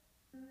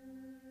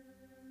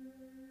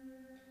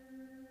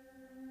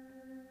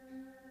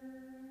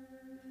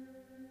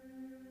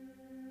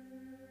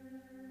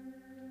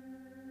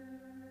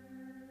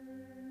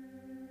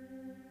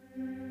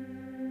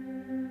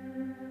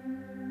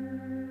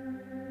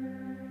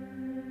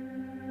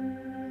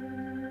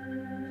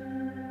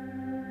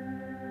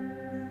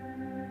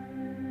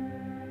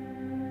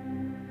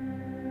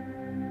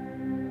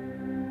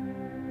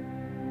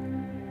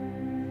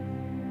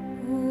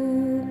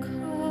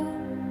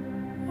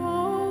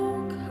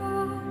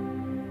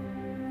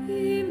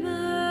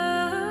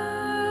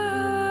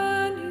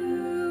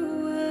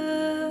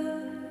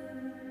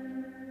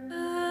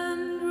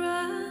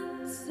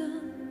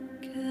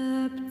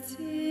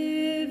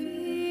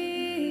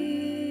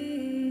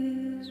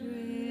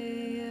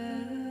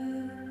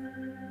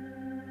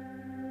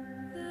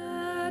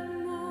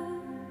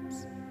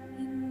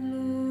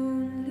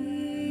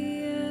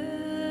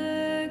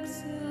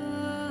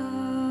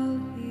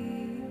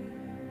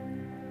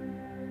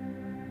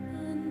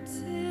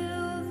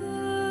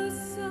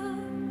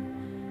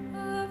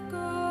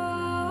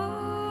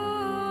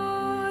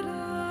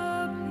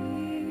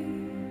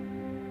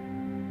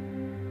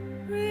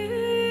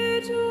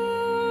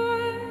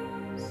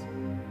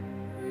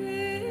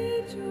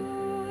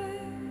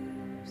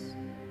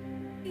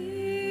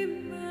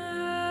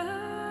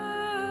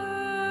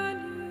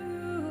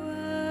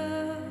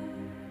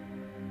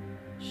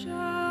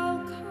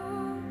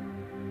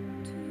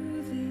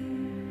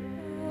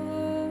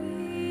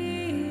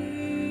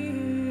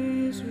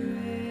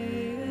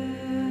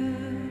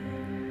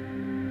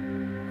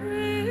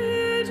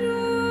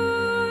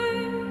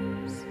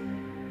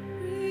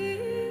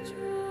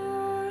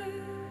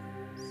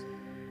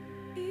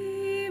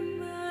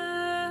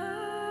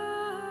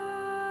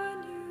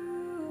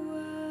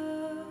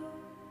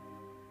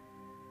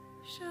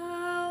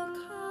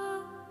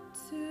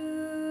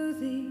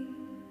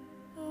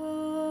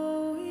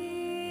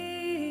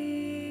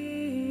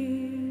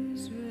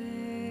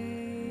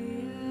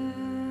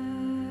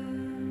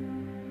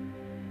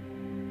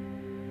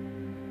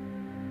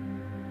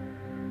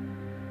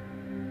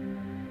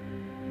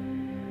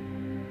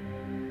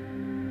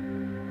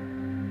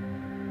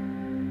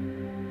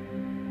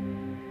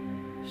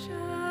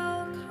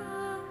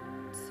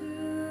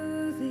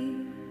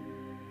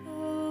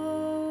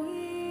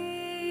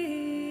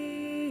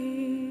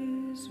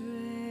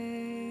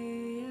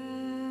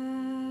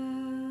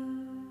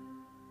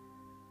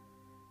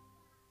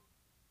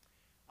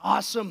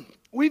Awesome.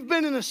 We've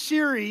been in a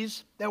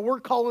series that we're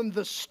calling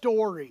The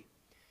Story.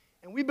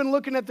 And we've been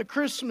looking at the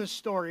Christmas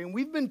story. And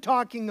we've been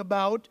talking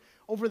about,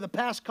 over the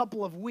past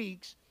couple of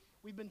weeks,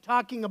 we've been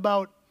talking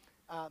about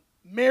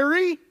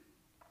Mary,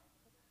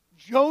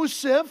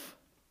 Joseph,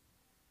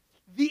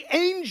 the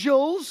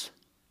angels.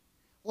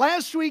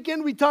 Last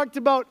weekend we talked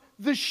about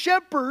the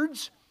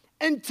shepherds.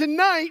 And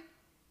tonight,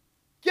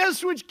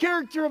 guess which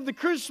character of the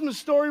Christmas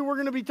story we're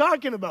going to be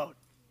talking about?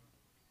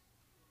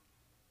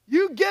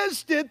 You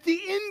guessed it,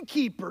 the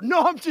innkeeper.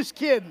 No, I'm just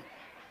kidding.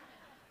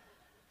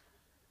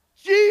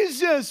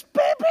 Jesus,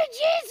 baby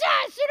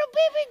Jesus, little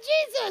baby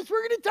Jesus.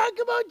 We're going to talk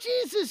about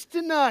Jesus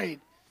tonight.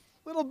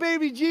 Little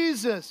baby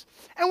Jesus.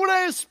 And what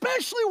I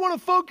especially want to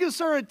focus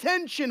our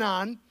attention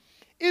on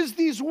is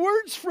these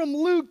words from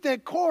Luke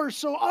that Cor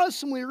so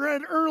awesomely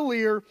read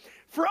earlier.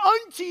 For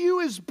unto you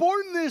is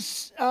born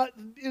this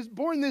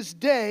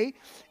day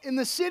in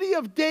the city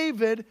of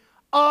David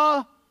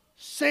a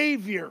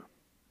Savior.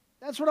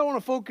 That's what I want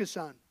to focus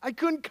on. I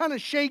couldn't kind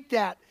of shake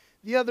that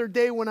the other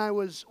day when I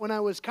was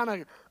kind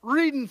of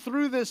reading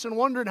through this and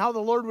wondering how the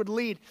Lord would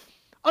lead.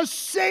 A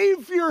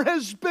Savior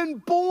has been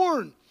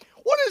born.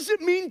 What does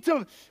it mean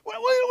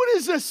what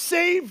is a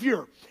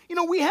Savior? You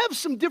know, we have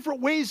some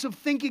different ways of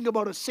thinking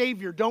about a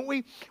Savior, don't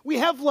we? We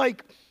have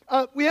like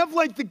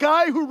the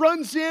guy who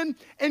runs in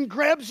and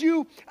grabs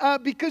you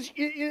because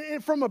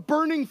from a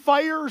burning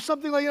fire or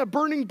something like that, a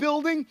burning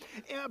building,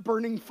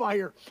 burning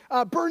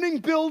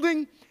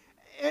building.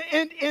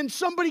 And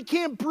somebody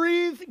can't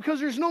breathe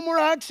because there's no more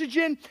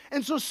oxygen.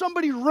 And so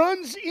somebody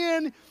runs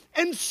in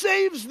and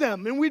saves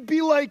them. And we'd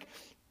be like,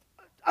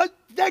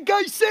 that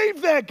guy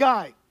saved that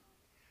guy.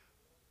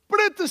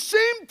 But at the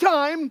same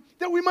time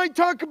that we might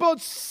talk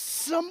about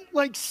some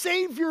like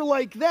Savior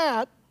like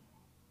that,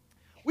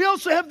 we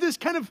also have this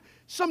kind of,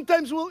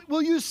 sometimes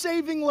we'll use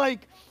saving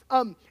like,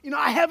 I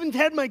haven't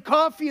had my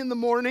coffee in the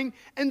morning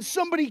and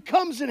somebody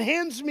comes and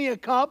hands me a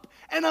cup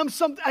and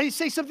I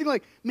say something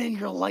like, man,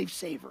 you're a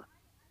lifesaver.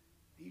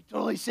 You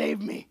totally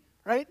saved me,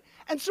 right?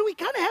 And so we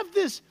kind of have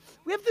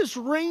this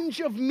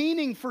range of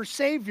meaning for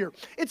Savior.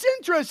 It's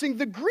interesting,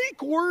 the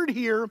Greek word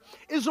here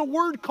is a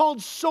word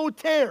called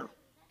soter.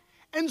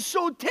 And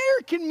soter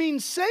can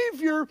mean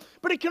Savior,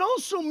 but it can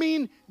also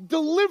mean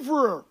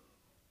deliverer.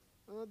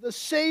 The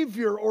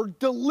Savior or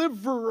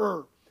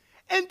deliverer.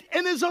 And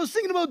as I was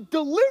thinking about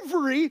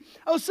delivery,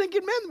 I was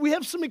thinking, man, we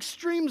have some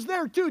extremes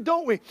there too,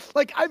 don't we?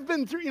 Like I've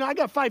been through, I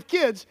got 5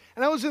 kids,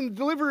 and I was in the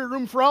delivery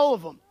room for all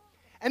of them.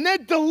 And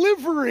that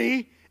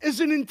delivery is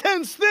an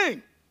intense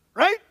thing,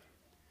 right?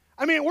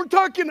 I mean, we're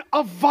talking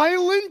a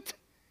violent,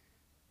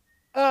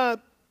 I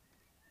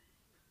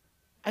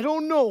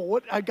don't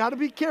know, I got to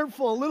be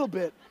careful a little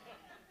bit.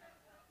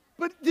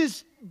 But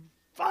this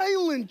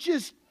violent,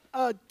 just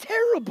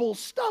terrible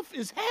stuff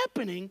is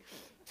happening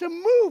to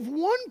move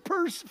one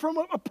person from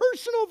a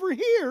person over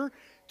here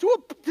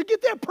to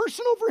get that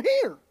person over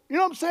here. You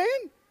know what I'm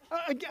saying?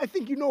 I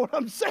think you know what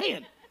I'm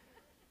saying.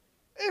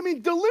 I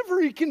mean,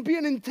 delivery can be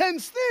an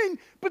intense thing,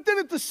 but then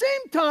at the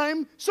same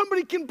time,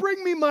 somebody can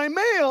bring me my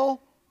mail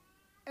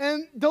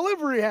and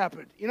delivery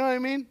happened. You know what I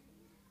mean?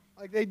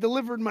 Like they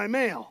delivered my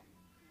mail.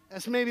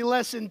 That's maybe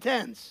less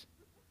intense.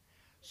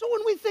 So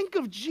when we think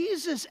of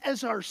Jesus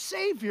as our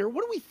Savior,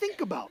 what do we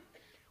think about?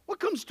 What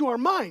comes to our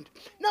mind?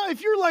 Now,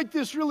 if you're like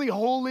this really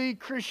holy,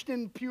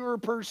 Christian, pure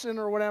person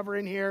or whatever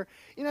in here,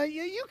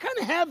 you kind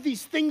of have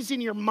these things in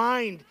your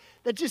mind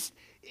that just,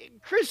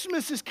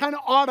 Christmas is kind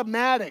of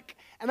automatic.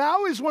 And I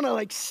always want to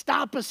like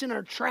stop us in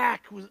our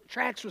tracks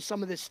with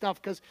some of this stuff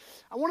because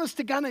I want us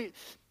to kind of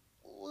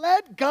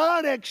let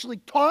God actually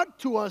talk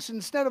to us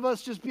instead of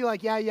us just be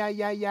like, yeah. You know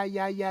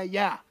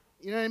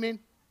what I mean?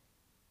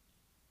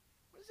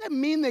 What does that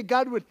mean that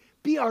God would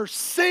be our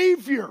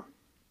Savior?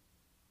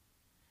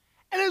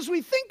 And as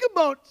we think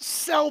about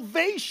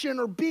salvation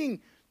or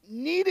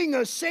needing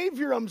a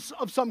Savior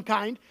of some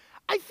kind,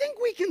 I think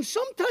we can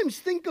sometimes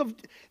think of,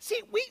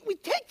 we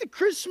take the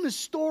Christmas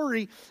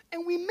story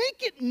and we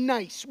make it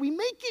nice. We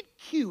make it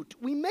cute.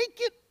 We make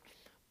it,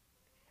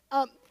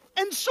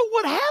 and so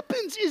what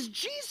happens is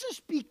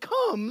Jesus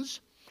becomes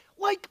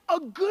like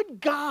a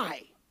good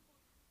guy.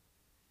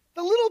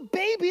 The little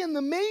baby in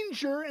the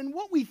manger and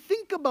what we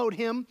think about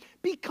him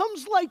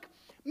becomes like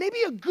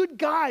maybe a good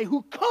guy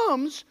who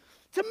comes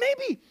to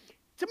maybe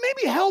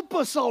help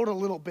us out a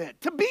little bit,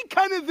 to be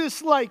kind of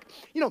this like,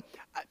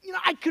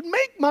 I could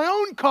make my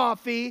own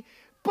coffee,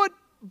 but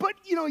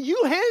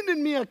you handed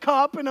me a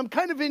cup and I'm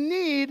kind of in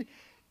need.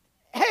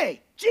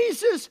 Hey,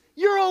 Jesus,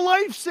 you're a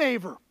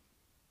lifesaver.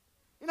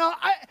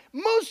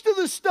 Most of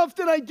the stuff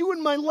that I do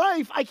in my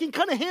life, I can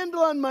kind of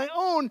handle on my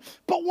own,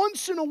 but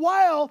once in a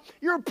while,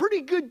 you're a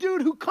pretty good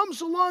dude who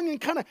comes along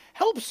and kind of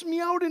helps me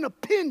out in a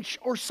pinch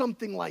or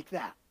something like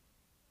that.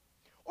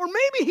 Or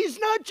maybe he's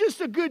not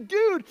just a good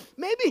dude,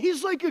 maybe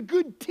he's like a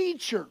good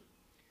teacher.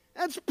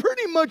 That's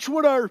pretty much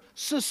what our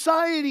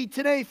society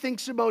today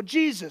thinks about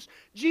Jesus.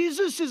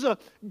 Jesus is a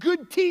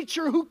good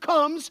teacher who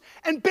comes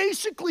and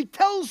basically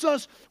tells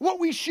us what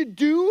we should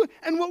do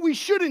and what we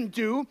shouldn't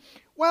do,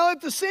 while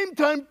at the same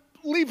time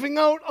leaving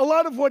out a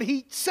lot of what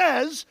he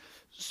says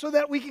so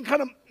that we can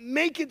kind of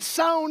make it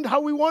sound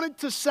how we want it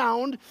to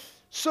sound,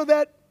 so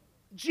that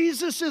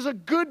Jesus is a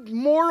good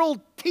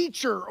moral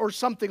teacher or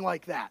something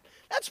like that.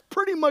 That's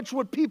pretty much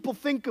what people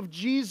think of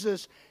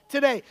Jesus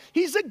today.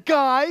 He's a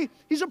guy,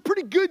 he's a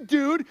pretty good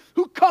dude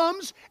who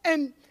comes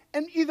and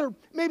either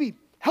maybe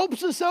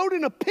helps us out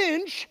in a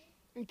pinch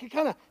and can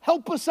kind of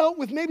help us out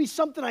with maybe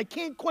something I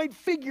can't quite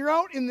figure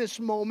out in this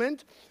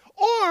moment,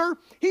 or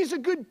he's a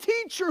good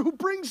teacher who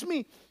brings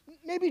me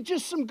maybe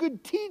just some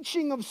good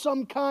teaching of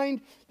some kind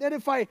that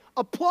if I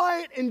apply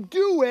it and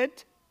do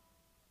it,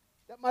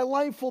 that my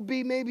life will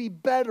be maybe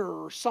better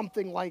or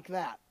something like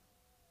that.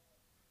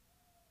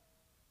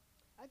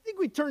 I think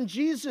we turn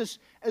Jesus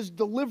as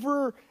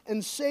deliverer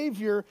and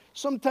savior.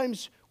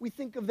 Sometimes we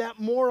think of that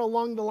more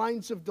along the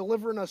lines of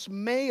delivering us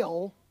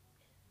mail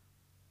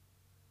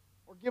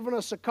or giving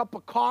us a cup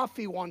of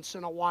coffee once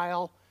in a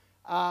while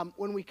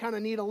when we kind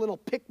of need a little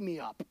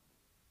pick-me-up.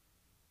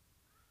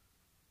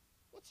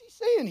 What's he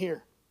saying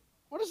here?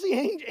 What is the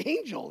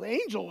angel? The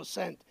angel was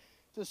sent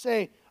to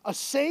say a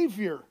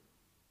savior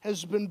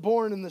has been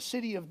born in the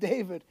city of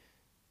David,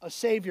 a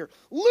savior.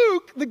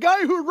 Luke, the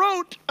guy who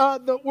wrote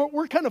what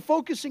we're kind of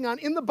focusing on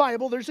in the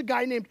Bible, there's a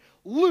guy named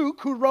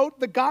Luke who wrote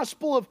the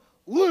Gospel of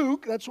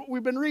Luke. That's what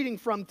we've been reading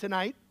from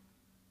tonight.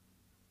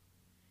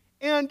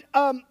 And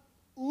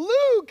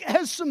Luke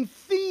has some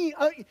theme.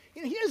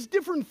 He has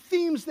different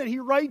themes that he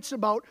writes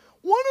about.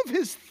 One of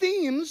his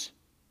themes,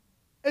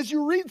 as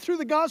you read through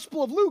the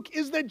Gospel of Luke,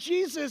 is that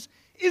Jesus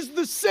is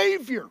the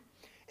Savior.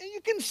 And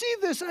you can see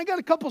this, and I got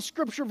a couple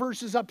scripture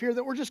verses up here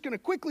that we're just going to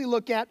quickly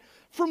look at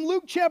from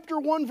Luke chapter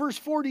 1, verse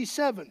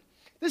 47.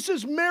 This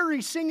is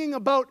Mary singing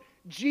about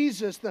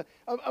Jesus,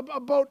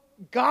 about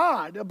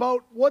God,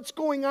 about what's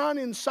going on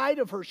inside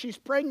of her. She's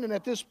pregnant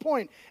at this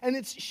point,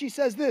 and she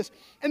says this,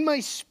 "And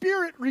my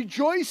spirit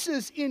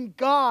rejoices in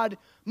God,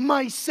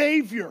 my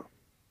Savior."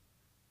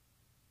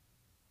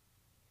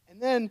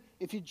 And then,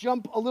 if you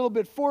jump a little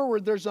bit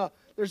forward, there's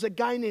a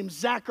guy named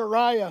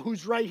Zechariah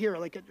who's right here,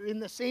 like in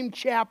the same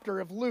chapter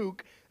of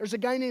Luke. There's a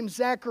guy named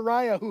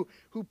Zechariah who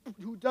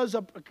does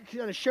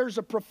kind of shares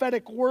a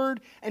prophetic word,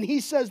 and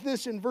he says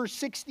this in verse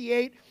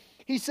 68.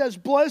 He says,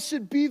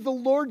 "Blessed be the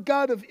Lord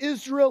God of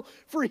Israel,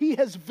 for he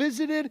has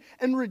visited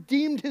and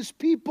redeemed his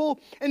people,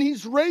 and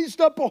he's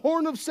raised up a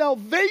horn of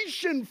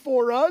salvation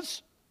for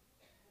us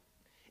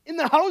in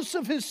the house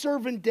of his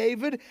servant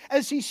David,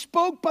 as he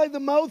spoke by the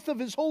mouth of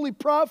his holy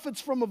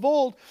prophets from of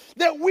old,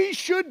 that we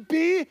should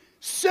be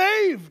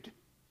saved."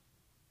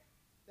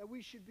 That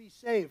we should be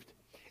saved.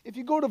 If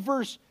you go to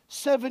verse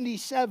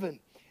 77,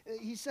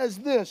 he says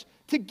this,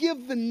 to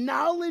give the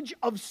knowledge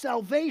of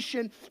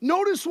salvation.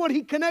 Notice what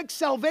he connects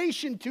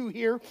salvation to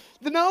here.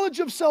 The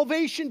knowledge of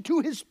salvation to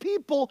his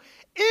people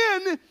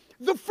in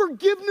the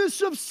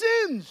forgiveness of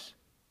sins.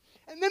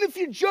 And then if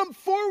you jump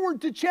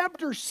forward to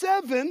chapter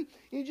 7,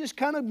 you just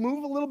kind of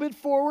move a little bit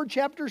forward,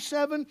 chapter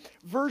 7,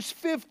 verse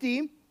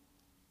 50,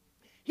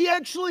 he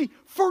actually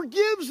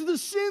forgives the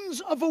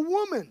sins of a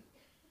woman,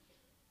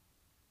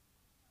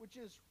 which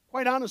is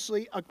quite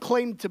honestly a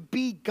claim to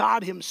be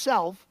God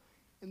himself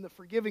in the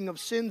forgiving of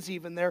sins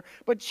even there.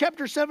 But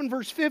chapter 7,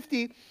 verse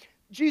 50,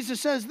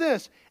 Jesus says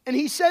this, "And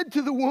he said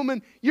to the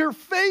woman, your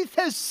faith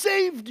has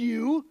saved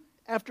you,"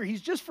 after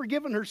he's just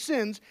forgiven her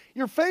sins,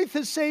 "your faith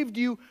has saved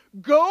you.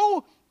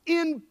 Go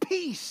in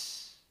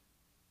peace."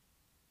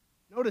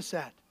 Notice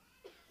that.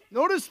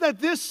 Notice that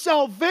this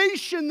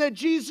salvation that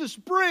Jesus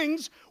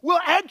brings will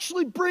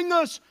actually bring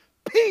us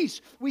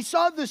peace. We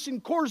saw this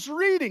in course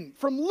reading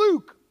from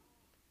Luke.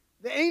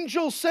 The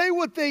angels say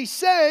what they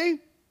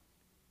say.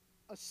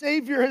 A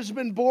Savior has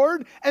been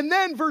born. And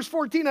then verse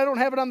 14, I don't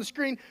have it on the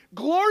screen.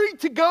 "Glory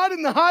to God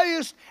in the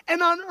highest,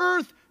 and on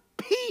earth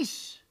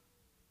peace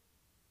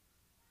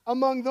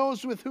among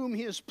those with whom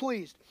he is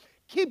pleased."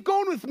 Keep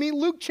going with me.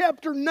 Luke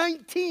chapter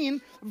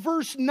 19,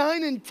 verse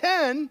 9 and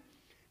 10.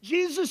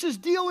 Jesus is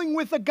dealing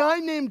with a guy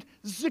named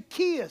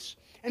Zacchaeus.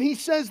 And he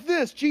says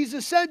this.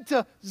 Jesus said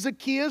to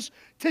Zacchaeus,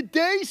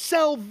 "Today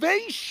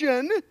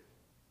salvation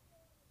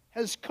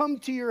has come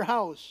to your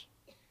house,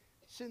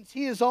 since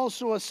he is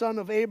also a son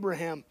of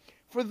Abraham.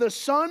 For the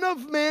Son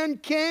of Man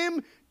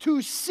came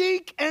to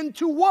seek and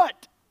to"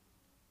 what?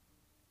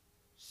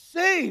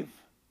 Save.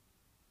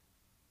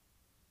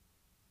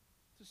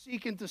 To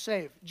seek and to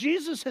save.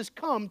 Jesus has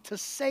come to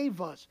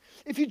save us.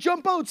 If you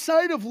jump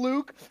outside of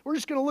Luke, we're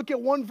just going to look at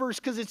one verse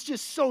because it's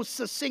just so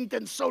succinct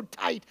and so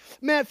tight.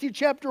 Matthew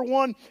chapter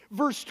 1,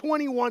 verse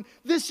 21.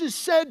 This is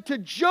said to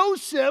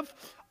Joseph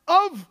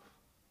of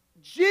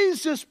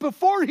Jesus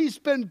before he's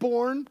been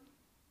born.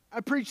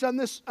 I preached on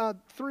this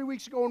 3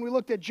 weeks ago when we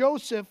looked at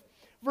Joseph.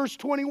 Verse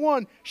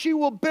 21, "She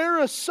will bear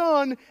a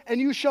son, and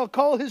you shall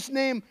call his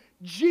name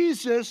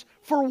Jesus."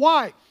 For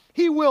why?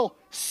 He will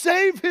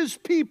save his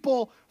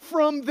people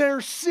from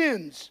their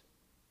sins.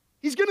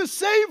 He's going to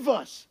save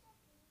us.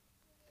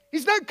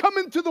 He's not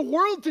coming to the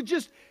world to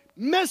just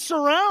mess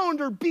around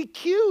or be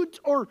cute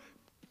or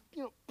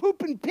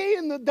poop and pee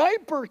in the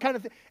diaper kind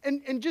of thing.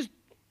 And just,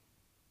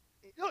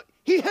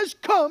 He has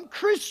come.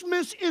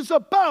 Christmas is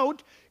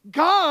about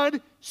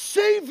God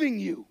saving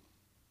you.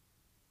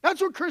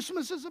 That's what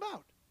Christmas is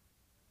about.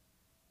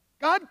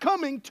 God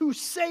coming to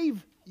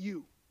save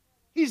you.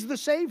 He's the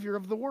Savior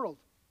of the world.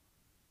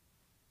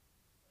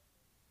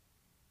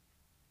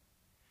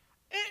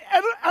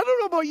 I don't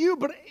know about you,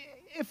 but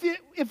if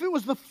it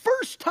was the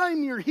first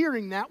time you're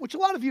hearing that, which a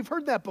lot of you have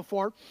heard that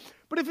before,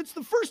 but if it's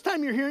the first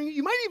time you're hearing it,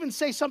 you might even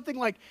say something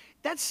like,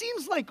 that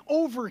seems like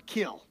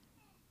overkill.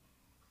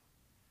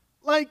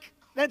 Like,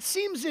 that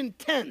seems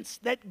intense,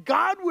 that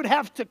God would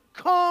have to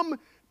come,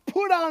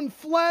 put on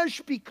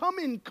flesh, become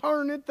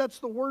incarnate. That's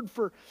the word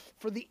for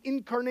the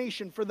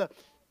incarnation, for the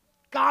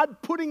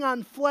God putting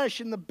on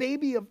flesh in the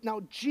baby of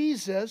now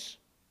Jesus.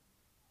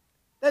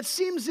 That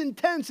seems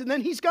intense. And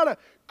then he's got to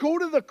go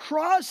to the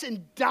cross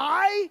and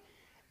die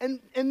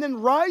and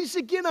then rise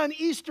again on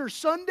Easter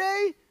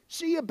Sunday.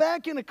 See you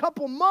back in a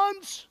couple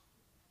months.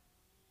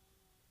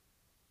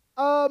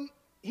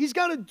 He's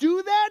got to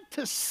do that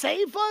to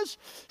save us.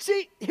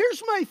 See,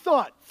 here's my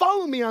thought.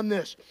 Follow me on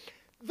this.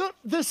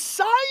 The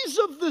size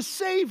of the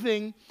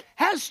saving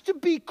has to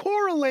be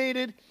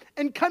correlated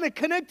and kind of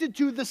connected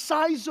to the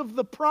size of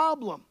the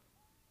problem.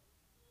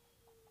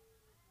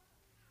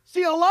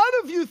 See, a lot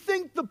of you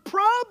think the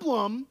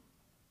problem,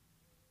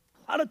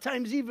 a lot of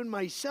times even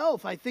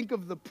myself, I think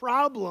of the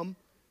problem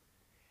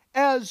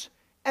as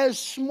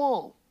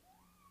small.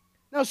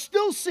 Now,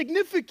 still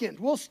significant.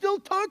 We'll still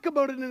talk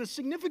about it in a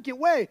significant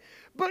way,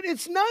 but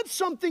it's not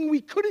something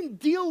we couldn't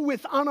deal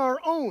with on our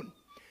own.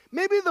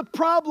 Maybe the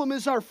problem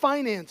is our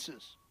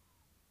finances.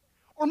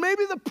 Or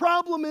maybe the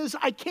problem is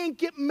I can't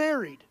get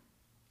married.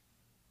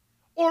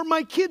 Or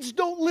my kids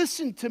don't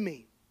listen to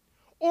me.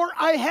 Or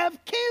I have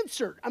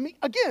cancer. I mean,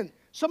 again,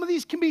 some of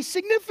these can be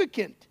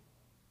significant.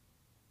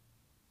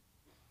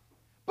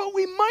 But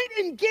we might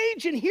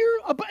engage and hear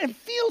about and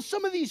feel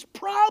some of these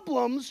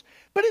problems,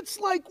 but it's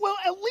like, well,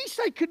 at least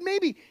I could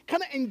maybe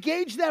kind of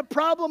engage that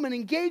problem, and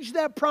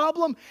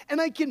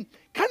I can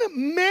kind of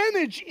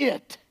manage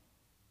it.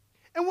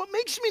 And what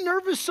makes me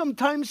nervous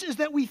sometimes is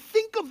that we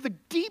think of the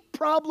deep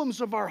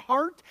problems of our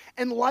heart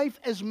and life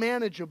as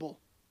manageable.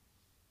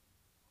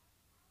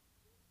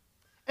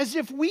 As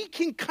if we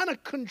can kind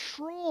of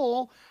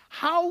control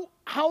how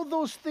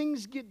those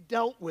things get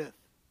dealt with.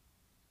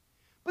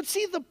 But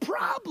see, the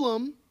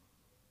problem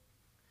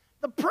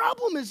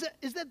is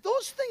that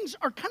those things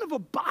are kind of a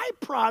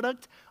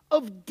byproduct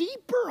of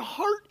deeper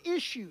heart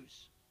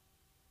issues.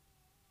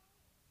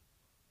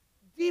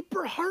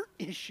 Deeper heart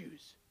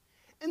issues.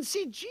 And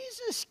see,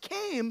 Jesus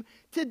came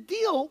to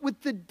deal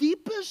with the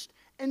deepest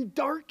and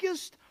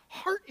darkest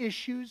heart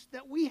issues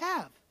that we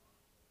have.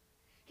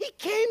 He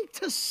came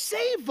to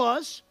save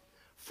us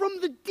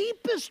from the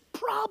deepest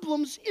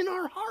problems in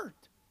our heart.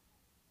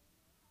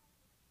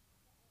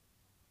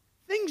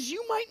 Things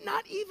you might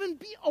not even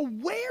be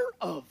aware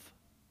of.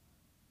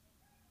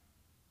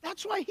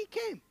 That's why he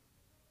came.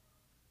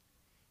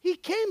 He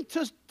came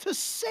to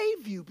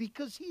save you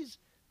because he's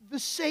the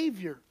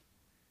Savior.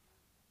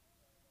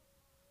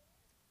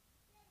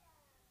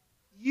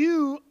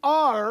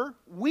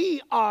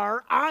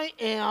 I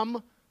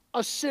am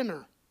a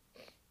sinner.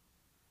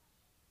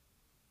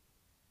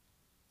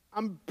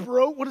 I'm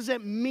broke. What does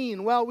that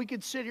mean? Well, we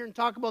could sit here and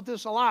talk about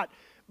this a lot,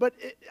 but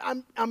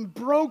I'm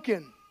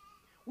broken.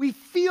 We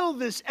feel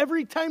this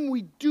every time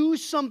we do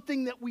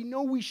something that we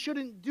know we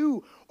shouldn't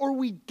do, or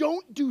we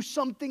don't do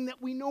something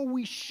that we know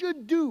we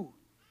should do.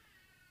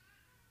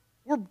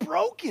 We're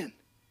broken.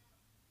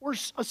 We're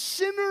a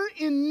sinner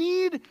in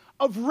need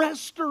of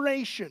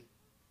restoration.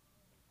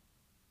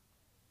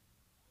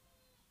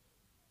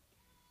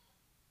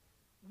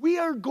 We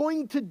are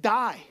going to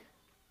die.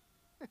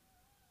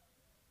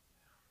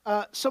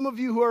 Some of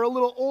you who are a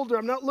little older,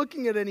 I'm not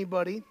looking at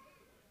anybody,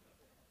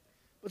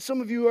 but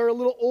some of you are a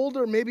little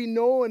older, maybe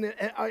know and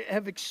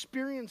have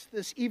experienced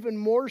this even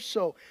more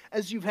so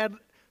as you've had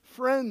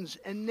friends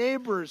and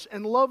neighbors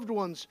and loved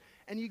ones,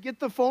 and you get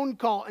the phone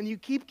call and you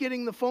keep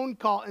getting the phone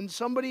call, and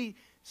somebody's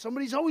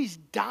always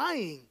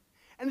dying.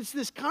 And it's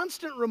this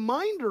constant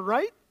reminder,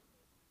 right?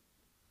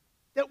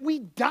 That we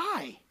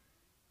die.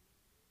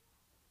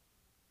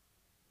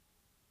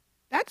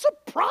 That's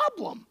a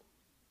problem.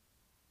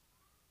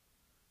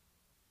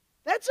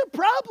 That's a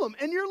problem.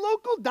 And your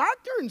local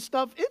doctor and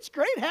stuff, it's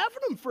great having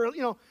them for,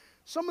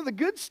 some of the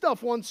good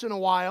stuff once in a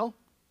while.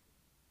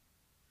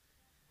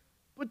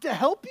 But to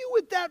help you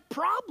with that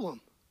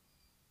problem.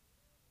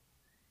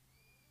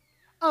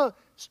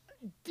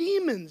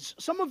 Demons.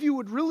 Some of you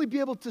would really be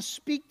able to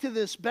speak to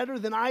this better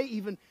than I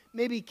even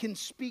maybe can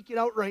speak it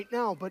out right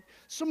now. But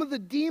some of the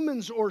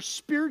demons or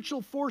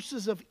spiritual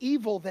forces of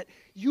evil that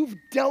you've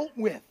dealt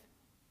with,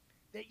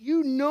 that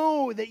you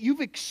know that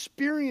you've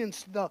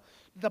experienced the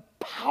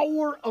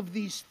power of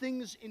these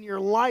things in your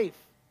life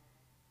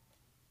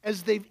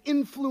as they've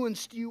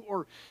influenced you,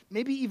 or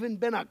maybe even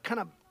been a kind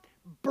of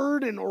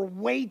burden or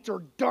weight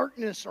or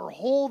darkness or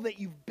hole that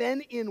you've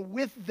been in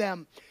with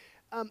them.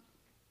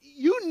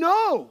 You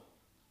know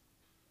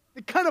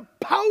The kind of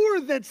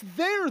power that's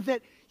there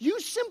that you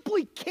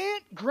simply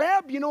can't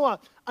grab, a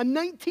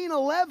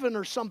 1911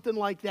 or something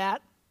like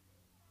that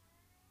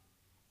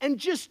and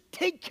just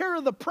take care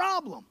of the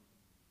problem.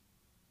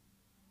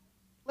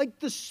 Like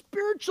the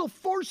spiritual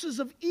forces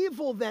of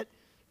evil that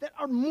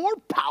are more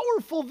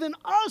powerful than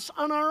us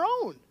on our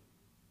own.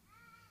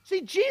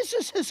 See,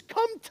 Jesus has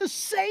come to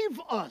save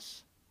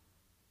us.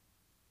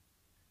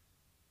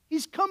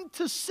 He's come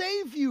to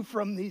save you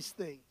from these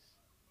things.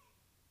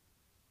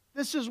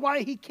 This is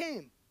why he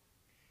came.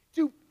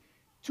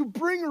 To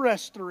bring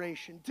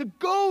restoration, to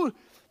go.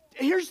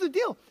 Here's the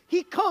deal.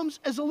 He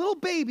comes as a little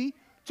baby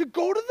to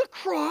go to the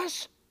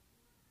cross,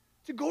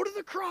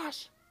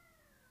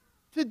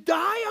 to die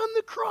on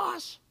the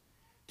cross,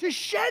 to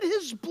shed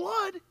his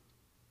blood.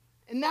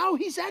 And now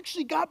he's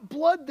actually got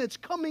blood that's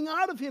coming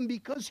out of him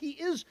because he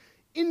is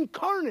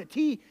incarnate.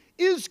 He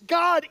is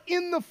God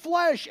in the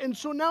flesh. And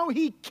so now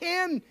he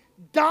can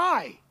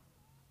die.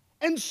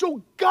 And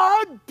so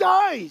God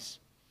dies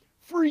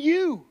for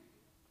you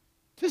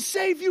to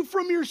save you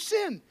from your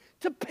sin,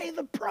 to pay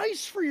the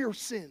price for your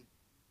sin,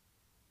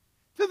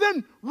 to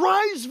then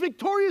rise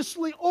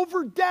victoriously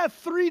over death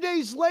 3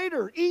 days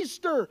later,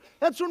 Easter.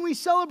 That's when we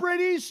celebrate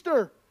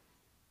Easter.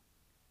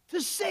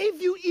 To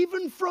save you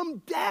even from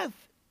death.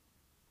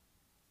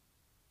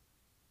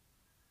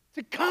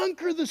 To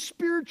conquer the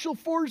spiritual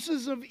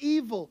forces of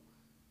evil.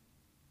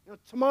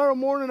 Tomorrow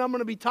morning I'm going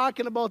to be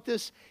talking about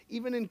this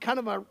even in kind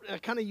of a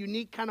kind of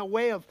unique kind of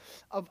way of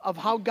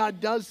how God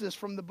does this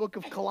from the book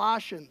of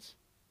Colossians.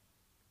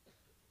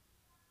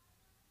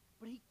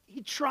 But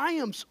he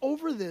triumphs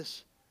over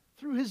this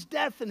through his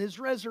death and his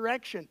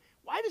resurrection.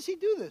 Why does he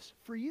do this?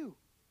 For you,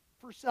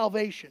 for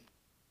salvation.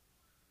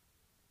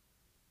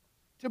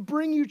 To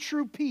bring you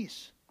true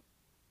peace.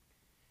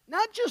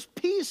 Not just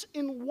peace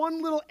in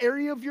one little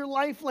area of your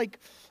life, like,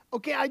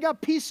 okay, I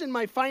got peace in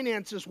my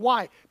finances.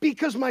 Why?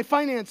 Because my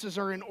finances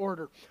are in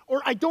order.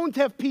 Or I don't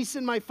have peace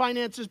in my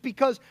finances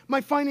because my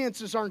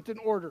finances aren't in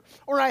order.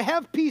 Or I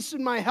have peace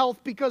in my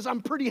health because I'm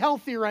pretty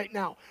healthy right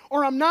now.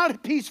 Or I'm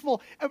not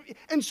peaceful.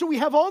 And so we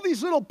have all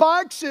these little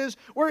boxes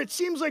where it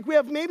seems like we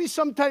have maybe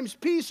sometimes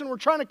peace and we're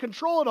trying to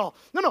control it all.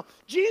 No.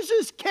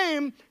 Jesus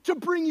came to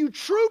bring you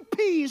true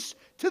peace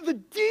to the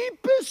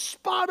deepest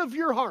spot of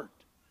your heart.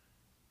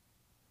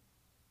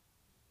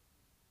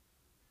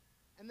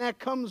 And that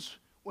comes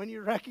when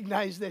you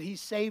recognize that he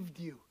saved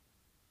you.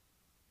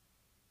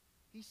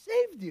 He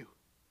saved you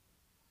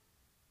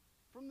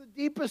from the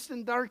deepest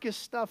and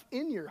darkest stuff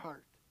in your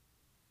heart.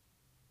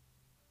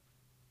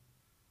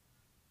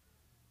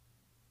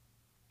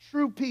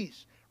 True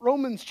peace.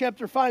 Romans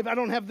chapter 5, I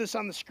don't have this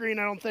on the screen,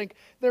 I don't think.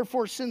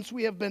 Therefore, since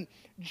we have been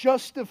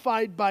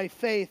justified by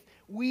faith,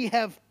 we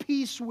have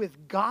peace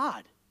with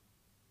God.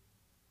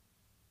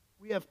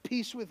 We have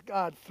peace with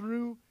God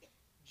through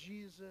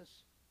Jesus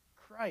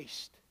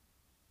Christ.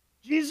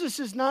 Jesus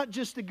is not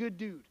just a good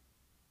dude.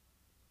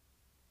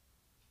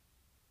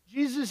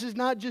 Jesus is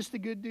not just a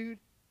good dude.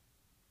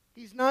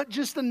 He's not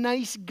just a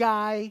nice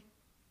guy.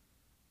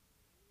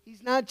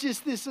 He's not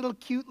just this little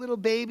cute little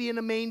baby in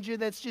a manger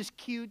that's just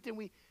cute and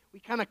we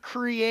kind of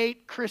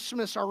create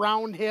Christmas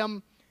around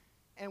him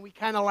and we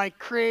kind of like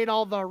create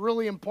all the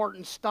really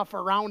important stuff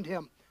around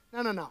him.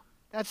 No.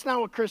 That's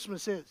not what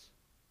Christmas is.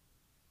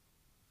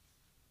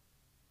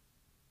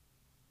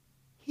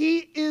 He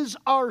is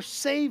our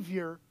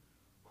Savior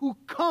who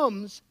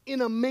comes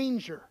in a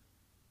manger.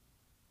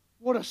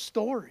 What a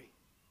story.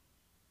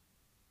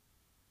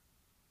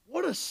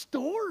 What a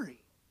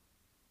story.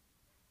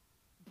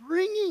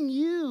 Bringing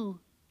you,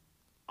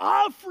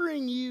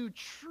 offering you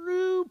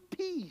true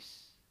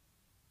peace.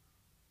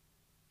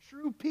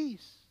 True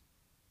peace.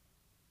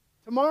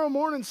 Tomorrow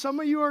morning, some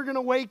of you are going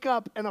to wake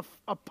up and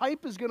a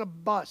pipe is going to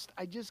bust.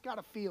 I just got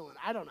a feeling.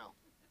 I don't know.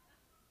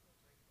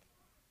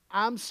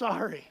 I'm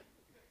sorry.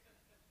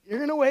 You're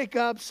going to wake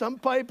up, some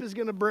pipe is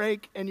going to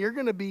break, and you're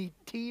going to be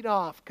teed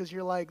off because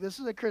you're like, this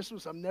is a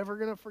Christmas I'm never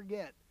going to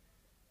forget.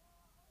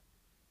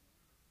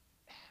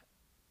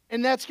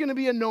 And that's going to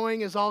be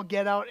annoying as all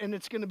get out, and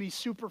it's going to be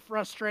super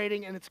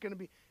frustrating, and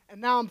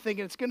now I'm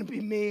thinking it's going to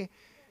be me.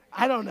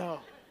 I don't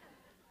know.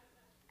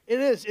 It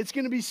is. It's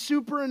going to be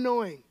super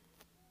annoying.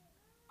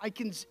 I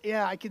can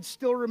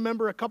still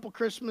remember a couple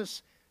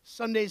Christmas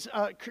Sundays,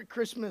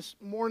 Christmas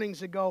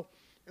mornings ago,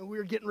 and we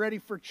were getting ready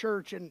for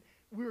church, and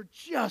we were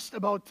just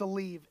about to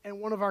leave,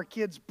 and one of our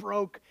kids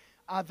broke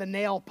the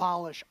nail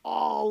polish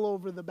all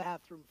over the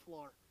bathroom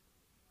floor.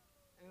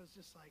 And it was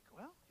just like,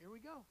 well, here we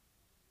go.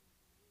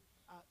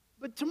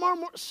 But tomorrow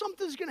morning,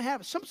 something's going to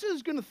happen.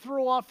 Something's going to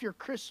throw off your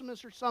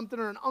Christmas or something,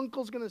 or an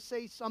uncle's going to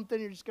say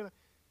something. You're just going to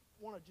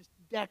want to just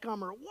deck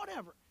them or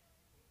whatever.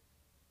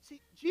 See,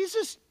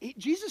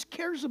 Jesus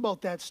cares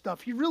about that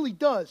stuff. He really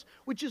does,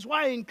 which is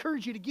why I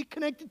encourage you to get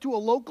connected to a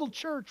local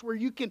church where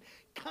you can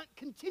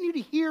continue to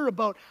hear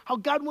about how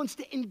God wants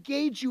to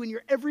engage you in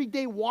your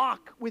everyday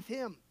walk with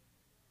him.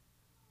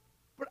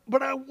 But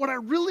what I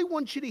really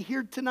want you to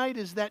hear tonight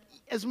is that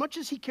as much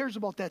as he cares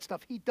about that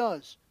stuff, he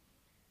does.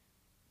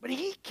 But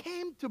he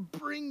came to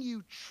bring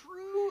you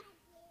true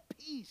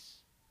peace.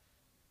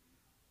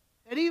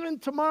 And even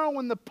tomorrow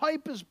when the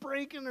pipe is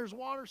breaking, there's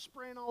water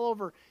spraying all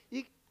over.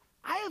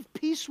 I have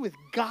peace with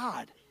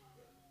God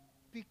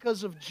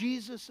because of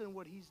Jesus and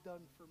what he's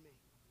done for me.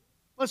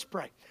 Let's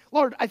pray.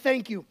 Lord, I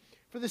thank you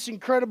for this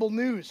incredible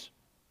news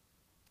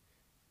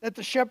that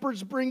the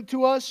shepherds bring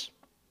to us.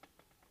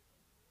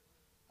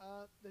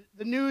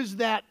 The news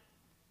that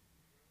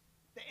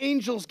the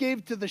angels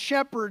gave to the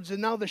shepherds,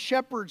 and now the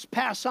shepherds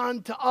pass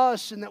on to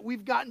us, and that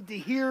we've gotten to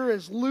hear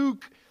as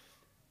Luke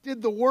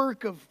did the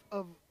work of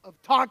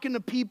talking to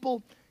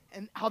people,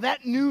 and how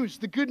that news,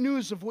 the good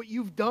news of what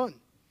you've done,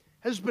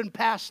 has been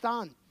passed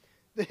on.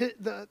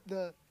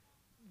 The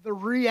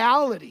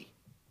reality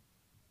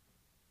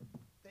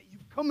that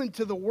you've come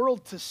into the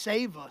world to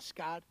save us,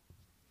 God.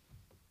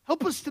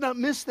 Help us to not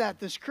miss that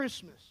this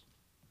Christmas.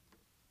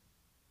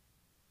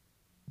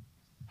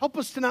 Help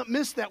us to not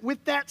miss that.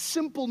 With that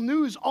simple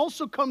news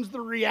also comes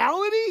the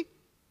reality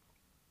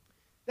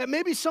that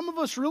maybe some of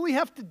us really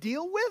have to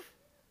deal with,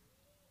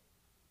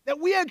 that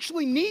we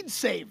actually need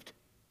saved.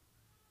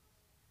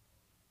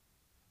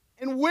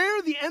 And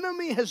where the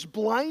enemy has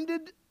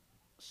blinded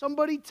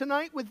somebody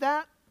tonight with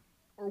that,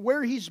 or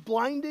where he's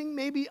blinding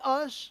maybe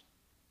us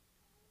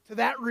to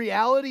that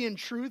reality and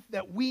truth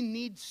that we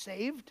need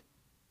saved,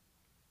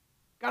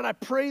 God, I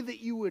pray that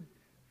you would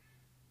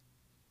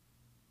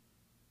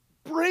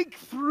break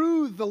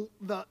through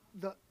the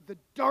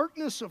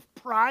darkness of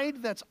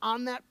pride that's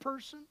on that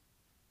person,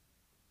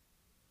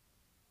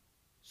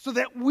 so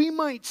that we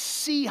might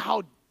see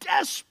how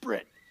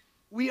desperate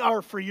we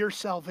are for your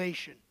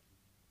salvation,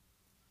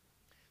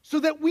 so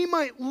that we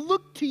might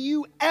look to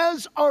you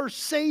as our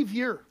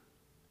Savior.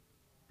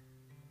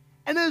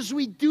 And as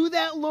we do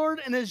that, Lord,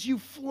 and as you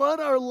flood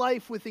our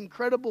life with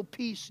incredible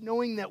peace,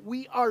 knowing that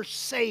we are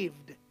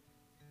saved,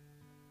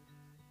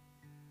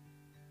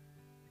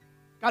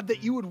 God,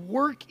 that you would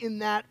work in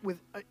that with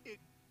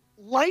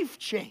life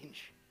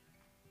change.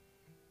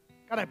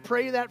 God, I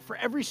pray that for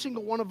every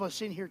single one of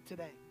us in here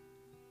today,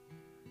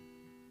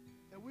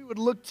 that we would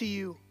look to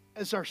you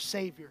as our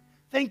Savior.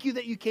 Thank you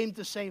that you came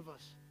to save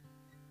us.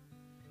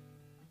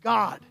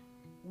 God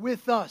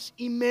with us,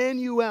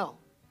 Emmanuel,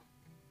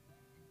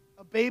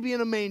 a baby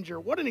in a manger.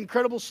 What an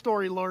incredible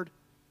story, Lord.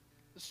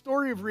 The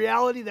story of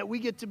reality that we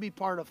get to be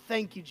part of.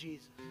 Thank you,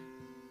 Jesus.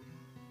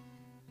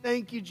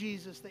 Thank you,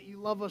 Jesus, that you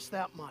love us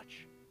that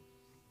much.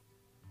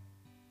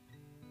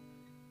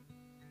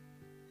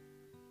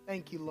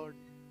 Thank you, Lord.